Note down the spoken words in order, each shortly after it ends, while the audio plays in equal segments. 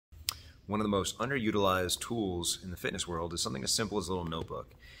One of the most underutilized tools in the fitness world is something as simple as a little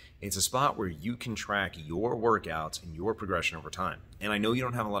notebook. It's a spot where you can track your workouts and your progression over time. And I know you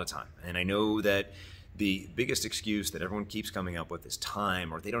don't have a lot of time. And I know that the biggest excuse that everyone keeps coming up with is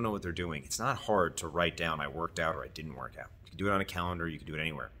time, or they don't know what they're doing. It's not hard to write down I worked out or I didn't work out. You can do it on a calendar, you can do it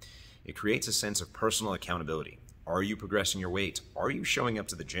anywhere. It creates a sense of personal accountability. Are you progressing your weight? Are you showing up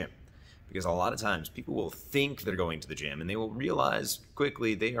to the gym? Because a lot of times people will think they're going to the gym and they will realize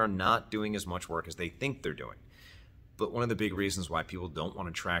quickly they are not doing as much work as they think they're doing. But one of the big reasons why people don't want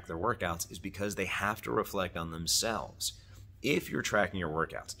to track their workouts is because they have to reflect on themselves. If you're tracking your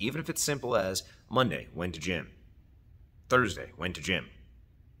workouts, even if it's simple as Monday, went to gym, Thursday, went to gym,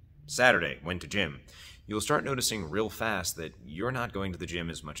 Saturday, went to gym, you'll start noticing real fast that you're not going to the gym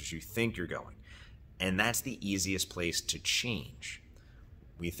as much as you think you're going. And that's the easiest place to change.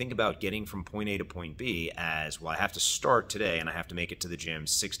 We think about getting from point A to point B as, well, I have to start today and I have to make it to the gym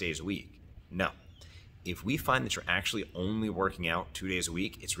 6 days a week. No. If we find that you're actually only working out 2 days a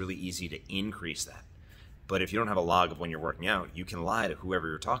week, it's really easy to increase that. But if you don't have a log of when you're working out, you can lie to whoever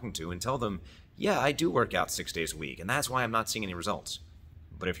you're talking to and tell them, yeah, I do work out 6 days a week, and that's why I'm not seeing any results.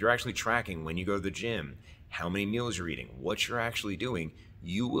 But if you're actually tracking when you go to the gym, how many meals you're eating, what you're actually doing,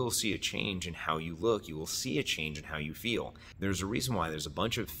 you will see a change in how you look. You will see a change in how you feel. There's a reason why there's a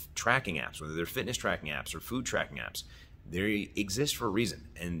bunch of tracking apps, whether they're fitness tracking apps or food tracking apps. They exist for a reason,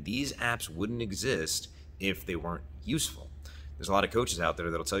 and these apps wouldn't exist if they weren't useful. There's a lot of coaches out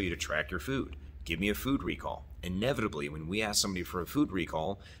there that'll tell you to track your food. Give me a food recall. Inevitably, when we ask somebody for a food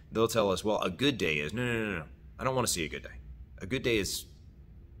recall, they'll tell us, well, a good day is, no. I don't want to see a good day. A good day is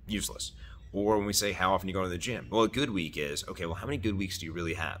useless. Or when we say, how often you go to the gym? Well, a good week is, okay, well, how many good weeks do you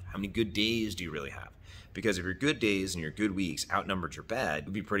really have? How many good days do you really have? Because if your good days and your good weeks outnumbered your bad, it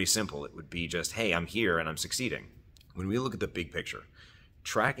would be pretty simple. It would be just, hey, I'm here and I'm succeeding. When we look at the big picture,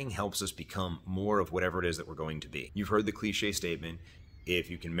 tracking helps us become more of whatever it is that we're going to be. You've heard the cliche statement, if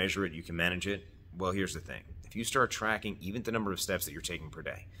you can measure it, you can manage it. Well, here's the thing. If you start tracking even the number of steps that you're taking per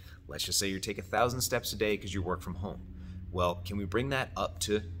day, let's just say you take 1,000 steps a day because you work from home. Well, can we bring that up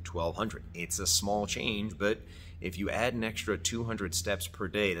to 1,200? It's a small change, but if you add an extra 200 steps per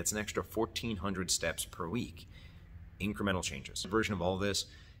day, that's an extra 1,400 steps per week. Incremental changes. The version of all this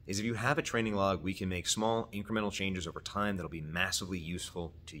is if you have a training log, we can make small incremental changes over time that'll be massively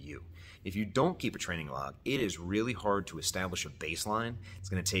useful to you. If you don't keep a training log, it is really hard to establish a baseline. It's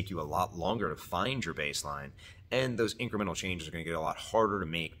going to take you a lot longer to find your baseline, and those incremental changes are going to get a lot harder to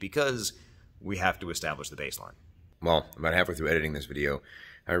make because we have to establish the baseline. Well, about halfway through editing this video,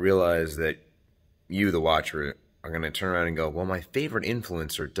 I realized that you, the watcher, are going to turn around and go, well, my favorite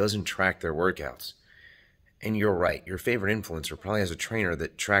influencer doesn't track their workouts. And you're right. Your favorite influencer probably has a trainer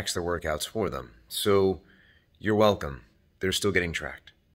that tracks their workouts for them. So you're welcome. They're still getting tracked.